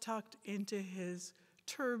flowers tucked into his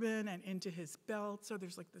turban and into his belt, so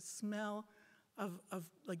there's like the smell of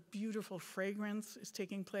like beautiful fragrance is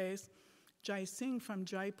taking place. Jai Singh from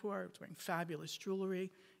Jaipur, wearing fabulous jewelry,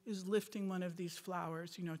 is lifting one of these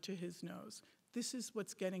flowers, to his nose. This is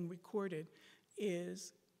what's getting recorded. I'm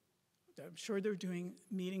sure they're doing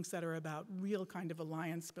meetings that are about real kind of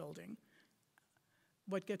alliance building.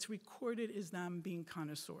 What gets recorded is them being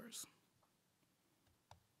connoisseurs.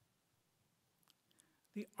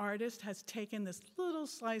 The artist has taken this little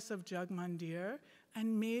slice of Jagmandir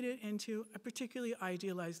and made it into a particularly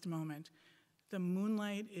idealized moment. The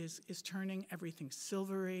moonlight is turning everything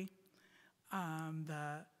silvery.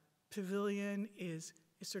 The pavilion is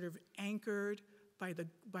sort of anchored by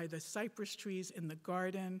the cypress trees in the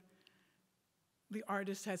garden. The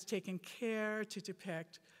artist has taken care to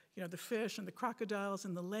depict, the fish and the crocodiles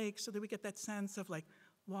in the lake, so that we get that sense of like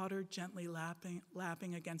water gently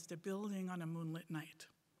lapping against a building on a moonlit night.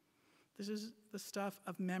 This is the stuff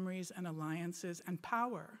of memories and alliances and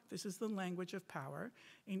power. This is the language of power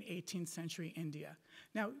in 18th century India.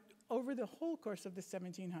 Now, over the whole course of the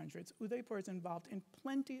 1700s, Udaipur is involved in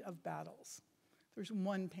plenty of battles. There's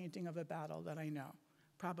one painting of a battle that I know.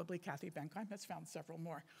 Probably Kathy Benkheim has found several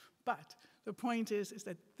more. But the point is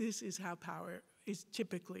that this is how power is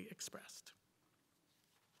typically expressed.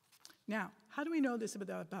 Now, how do we know this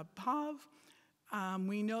about Bhav?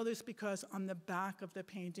 We know this because on the back of the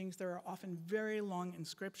paintings, there are often very long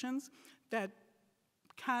inscriptions that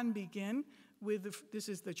can begin with, this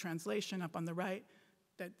is the translation up on the right,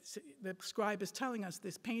 that the scribe is telling us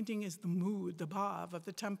this painting is the mood, the bhav of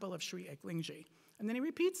the temple of Sri Eklingji. And then he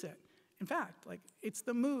repeats it. In fact, it's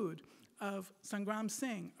the mood of Sangram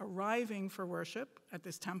Singh arriving for worship at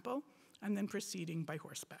this temple and then proceeding by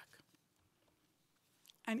horseback.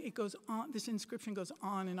 And it goes on, this inscription goes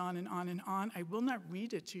on and on and on and on. I will not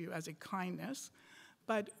read it to you as a kindness,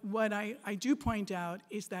 but what I do point out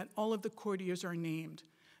is that all of the courtiers are named,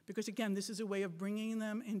 because again, this is a way of bringing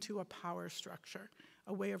them into a power structure,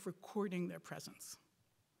 a way of recording their presence.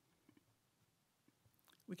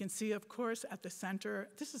 We can see, of course, at the center,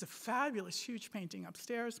 this is a fabulous, huge painting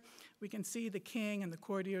upstairs. We can see the king and the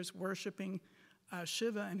courtiers worshiping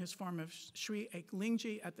Shiva in his form of Sri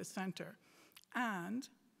Eklingji at the center. And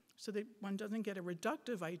so that one doesn't get a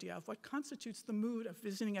reductive idea of what constitutes the mood of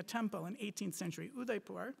visiting a temple in 18th century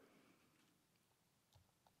Udaipur,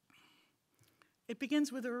 it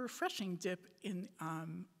begins with a refreshing dip in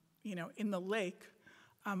the lake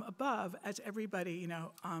above as everybody,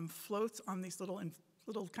 floats on these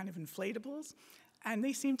little kind of inflatables, and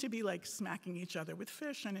they seem to be like smacking each other with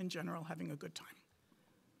fish and in general having a good time.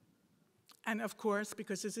 And of course,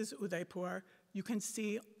 because this is Udaipur, you can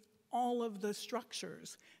see all of the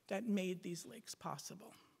structures that made these lakes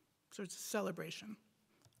possible. So it's a celebration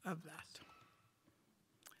of that.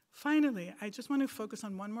 Finally, I just want to focus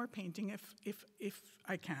on one more painting, if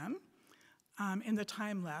I can, in the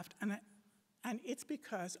time left. And it's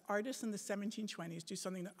because artists in the 1720s do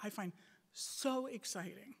something that I find so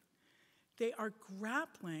exciting. They are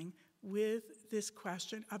grappling with this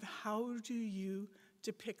question of how do you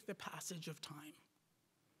depict the passage of time?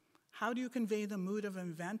 How do you convey the mood of an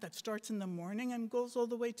event that starts in the morning and goes all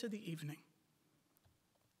the way to the evening?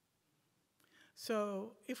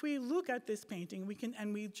 So if we look at this painting,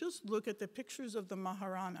 we just look at the pictures of the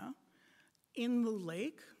Maharana in the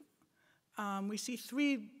lake. We see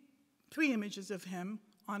three images of him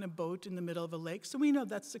on a boat in the middle of a lake. So we know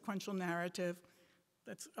that's sequential narrative.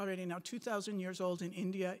 That's already now 2,000 years old in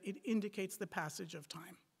India. It indicates the passage of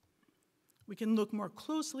time. We can look more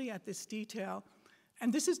closely at this detail,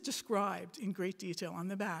 and this is described in great detail on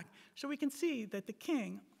the back. So we can see that the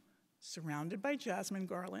king, surrounded by jasmine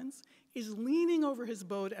garlands, is leaning over his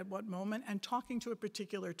boat at what moment and talking to a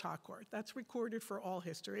particular Thakur. That's recorded for all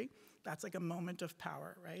history. That's like a moment of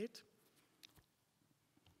power, right?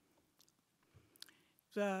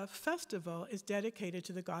 The festival is dedicated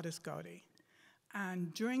to the goddess Gauri.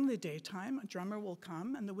 And during the daytime, a drummer will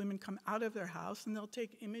come, and the women come out of their house, and they'll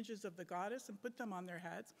take images of the goddess and put them on their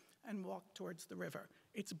heads and walk towards the river.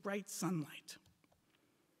 It's bright sunlight.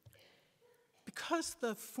 Because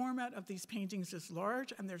the format of these paintings is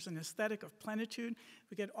large and there's an aesthetic of plenitude,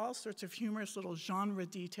 we get all sorts of humorous little genre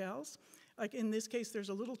details. Like in this case, there's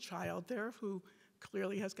a little child there who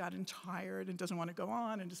clearly has gotten tired and doesn't want to go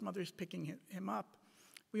on, and his mother's picking him up.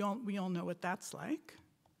 We all know what that's like.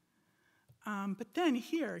 But then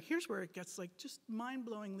here's where it gets like just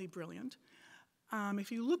mind-blowingly brilliant.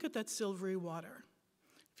 If you look at that silvery water,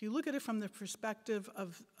 if you look at it from the perspective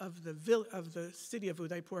of the city of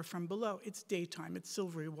Udaipur from below, it's daytime, it's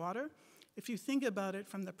silvery water. If you think about it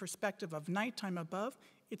from the perspective of nighttime above,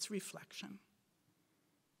 it's reflection.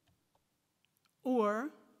 Or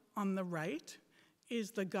on the right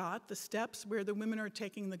is the ghat, the steps where the women are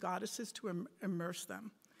taking the goddesses to immerse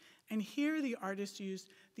them. And here the artist used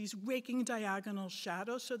these raking diagonal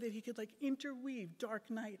shadows so that he could like interweave dark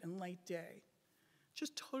night and light day.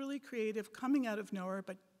 Just totally creative, coming out of nowhere,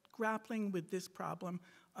 but grappling with this problem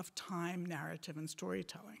of time, narrative, and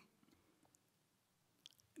storytelling.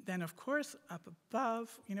 Then, of course, up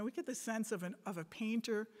above, we get the sense of a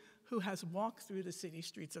painter who has walked through the city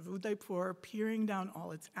streets of Udaipur, peering down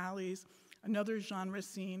all its alleys. Another genre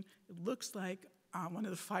scene, it looks like one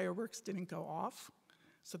of the fireworks didn't go off,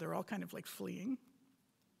 so they're all kind of like fleeing.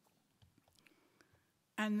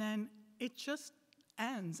 And then it just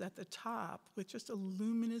ends at the top with just a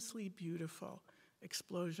luminously beautiful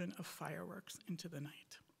explosion of fireworks into the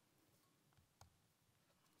night.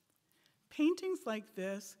 Paintings like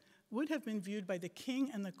this would have been viewed by the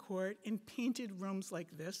king and the court in painted rooms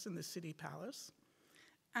like this in the city palace.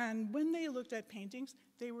 And when they looked at paintings,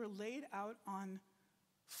 they were laid out on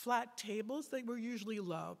flat tables that were usually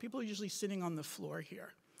low. People are usually sitting on the floor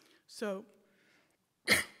here. So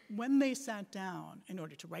when they sat down in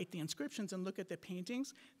order to write the inscriptions and look at the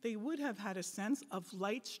paintings, they would have had a sense of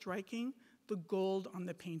light striking the gold on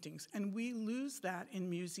the paintings. And we lose that in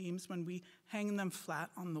museums when we hang them flat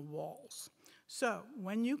on the walls. So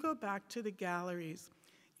when you go back to the galleries,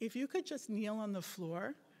 if you could just kneel on the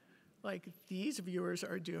floor, like these viewers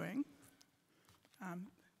are doing,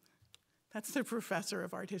 that's the professor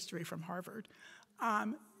of art history from Harvard,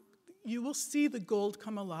 you will see the gold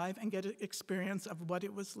come alive and get an experience of what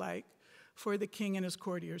it was like for the king and his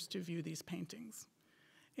courtiers to view these paintings.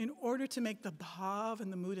 In order to make the bhav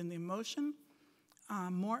and the mood and the emotion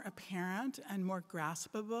more apparent and more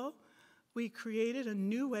graspable, we created a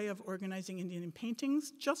new way of organizing Indian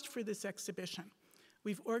paintings just for this exhibition.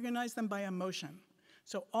 We've organized them by emotion.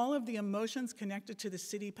 So all of the emotions connected to the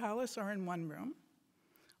city palace are in one room.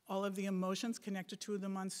 All of the emotions connected to the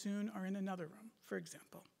monsoon are in another room, for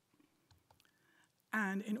example.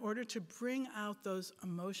 And in order to bring out those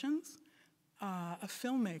emotions, a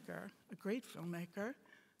filmmaker, a great filmmaker,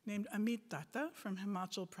 named Amit Datta from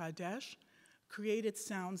Himachal Pradesh, created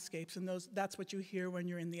soundscapes, and that's what you hear when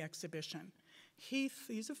you're in the exhibition.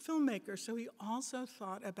 He's a filmmaker, so he also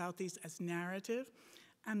thought about these as narrative,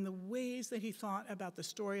 and the ways that he thought about the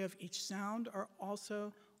story of each sound are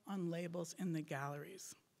also on labels in the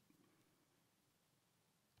galleries.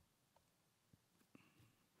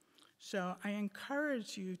 So I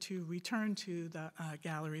encourage you to return to the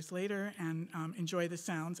galleries later and enjoy the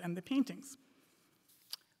sounds and the paintings.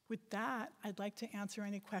 With that, I'd like to answer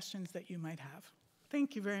any questions that you might have.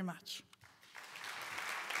 Thank you very much.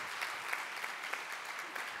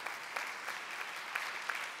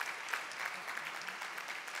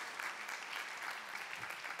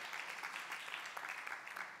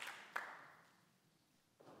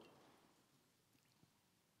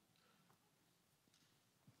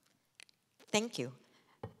 Thank you.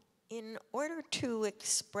 In order to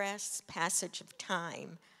express passage of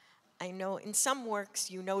time, I know in some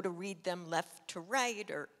works you know to read them left to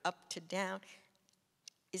right or up to down.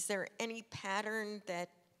 Is there any pattern that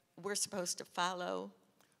we're supposed to follow?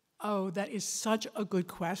 Oh, that is such a good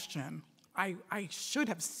question. I should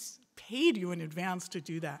have paid you in advance to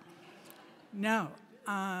do that. No.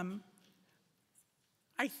 I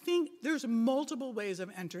think there's multiple ways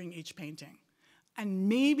of entering each painting. And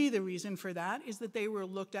maybe the reason for that is that they were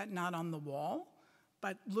looked at not on the wall,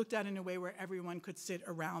 but looked at in a way where everyone could sit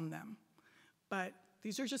around them. But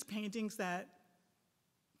these are just paintings that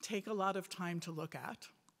take a lot of time to look at,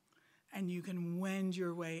 and you can wend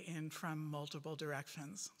your way in from multiple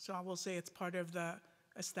directions. So I will say it's part of the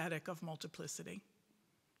aesthetic of multiplicity.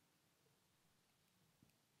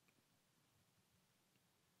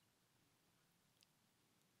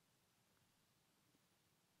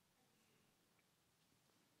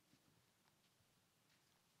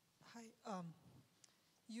 Hi,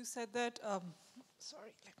 you said that,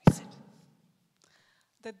 sorry, let me sit.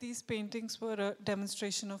 That these paintings were a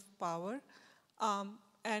demonstration of power,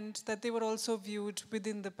 and that they were also viewed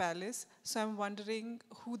within the palace. So I'm wondering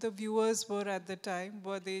who the viewers were at the time.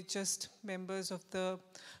 Were they just members of the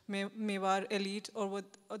Mewar elite, or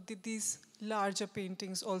did these larger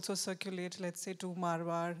paintings also circulate, let's say, to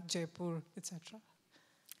Marwar, Jaipur, etc.?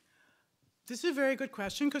 This is a very good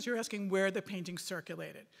question because you're asking where the paintings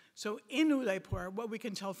circulated. So in Udaipur, what we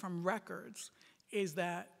can tell from records is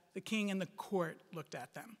that the king and the court looked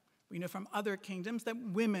at them. We know from other kingdoms that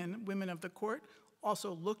women of the court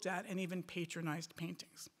also looked at and even patronized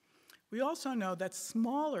paintings. We also know that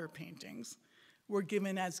smaller paintings were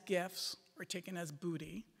given as gifts or taken as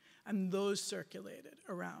booty, and those circulated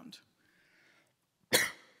around.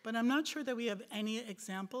 But I'm not sure that we have any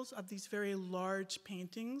examples of these very large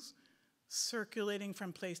paintings circulating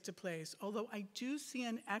from place to place, although I do see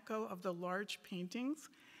an echo of the large paintings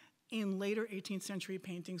in later 18th century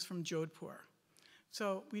paintings from Jodhpur.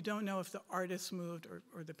 So we don't know if the artists moved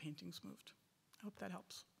or the paintings moved. I hope that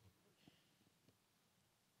helps.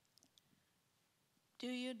 Do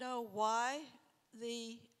you know why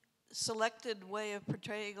the selected way of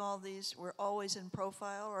portraying all these were always in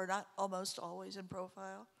profile, or not almost always in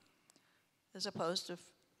profile, as opposed to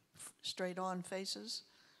straight-on faces?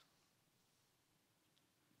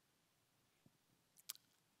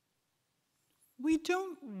 We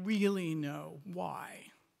don't really know why.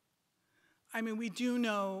 I mean, we do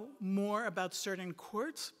know more about certain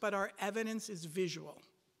courts, but our evidence is visual.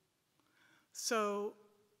 So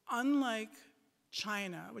unlike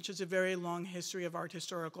China, which has a very long history of art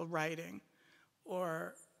historical writing,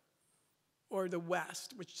 or the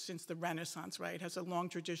West, which since the Renaissance, right, has a long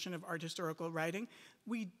tradition of art historical writing,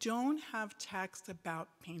 we don't have text about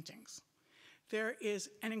paintings. There is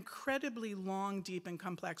an incredibly long, deep, and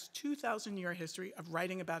complex 2,000-year history of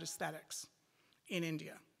writing about aesthetics in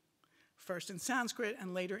India, first in Sanskrit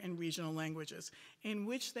and later in regional languages, in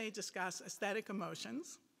which they discuss aesthetic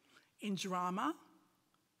emotions in drama,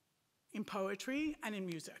 in poetry, and in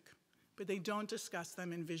music, but they don't discuss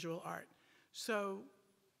them in visual art. So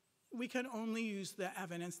we can only use the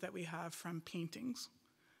evidence that we have from paintings,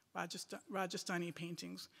 Rajasthani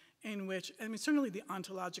paintings, in which, I mean, certainly the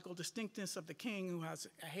ontological distinctness of the king, who has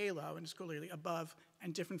a halo and is clearly above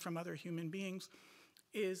and different from other human beings,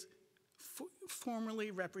 is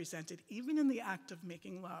formally represented, even in the act of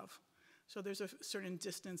making love. So there's a certain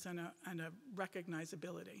distance and a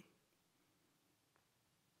recognizability.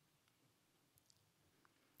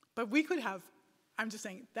 But we could have, I'm just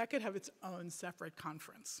saying, that could have its own separate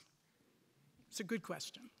conference. It's a good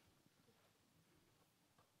question.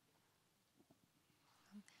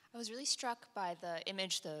 I was really struck by the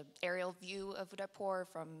image, the aerial view of Udaipur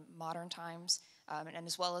from modern times, and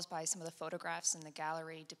as well as by some of the photographs in the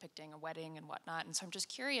gallery depicting a wedding and whatnot. And so I'm just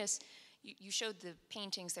curious, you showed the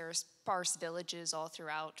paintings, there are sparse villages all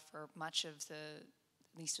throughout for much of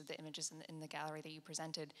at least of the images in the gallery that you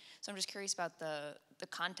presented. So I'm just curious about the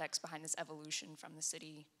context behind this evolution from the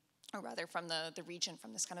city, or rather from the region,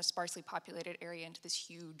 from this kind of sparsely populated area into this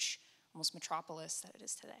huge, almost metropolis that it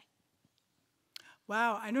is today.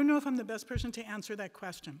 Wow, I don't know if I'm the best person to answer that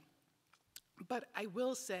question. But I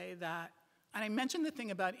will say that, and I mentioned the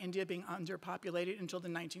thing about India being underpopulated until the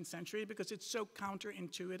 19th century because it's so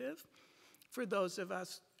counterintuitive for those of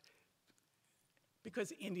us,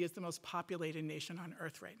 because India is the most populated nation on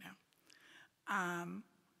earth right now.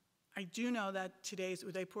 I do know that today's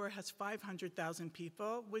Udaipur has 500,000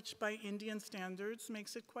 people, which by Indian standards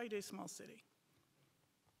makes it quite a small city.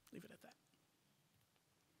 Leave it at that.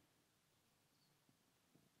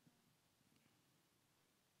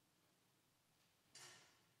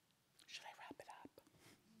 Should I wrap it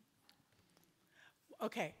up?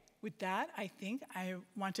 Okay, with that, I think I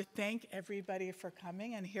want to thank everybody for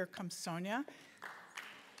coming, and here comes Sonia.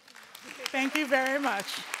 Thank you very much.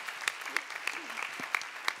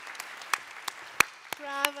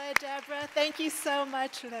 Bravo, Debra. Thank you so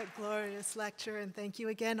much for that glorious lecture, and thank you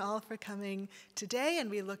again all for coming today, and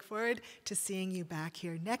we look forward to seeing you back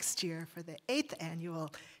here next year for the 8th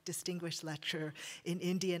annual Distinguished Lecture in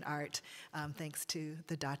Indian Art, thanks to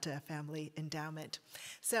the Datta Family Endowment.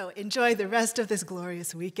 So enjoy the rest of this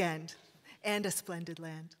glorious weekend, and A Splendid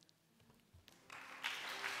Land.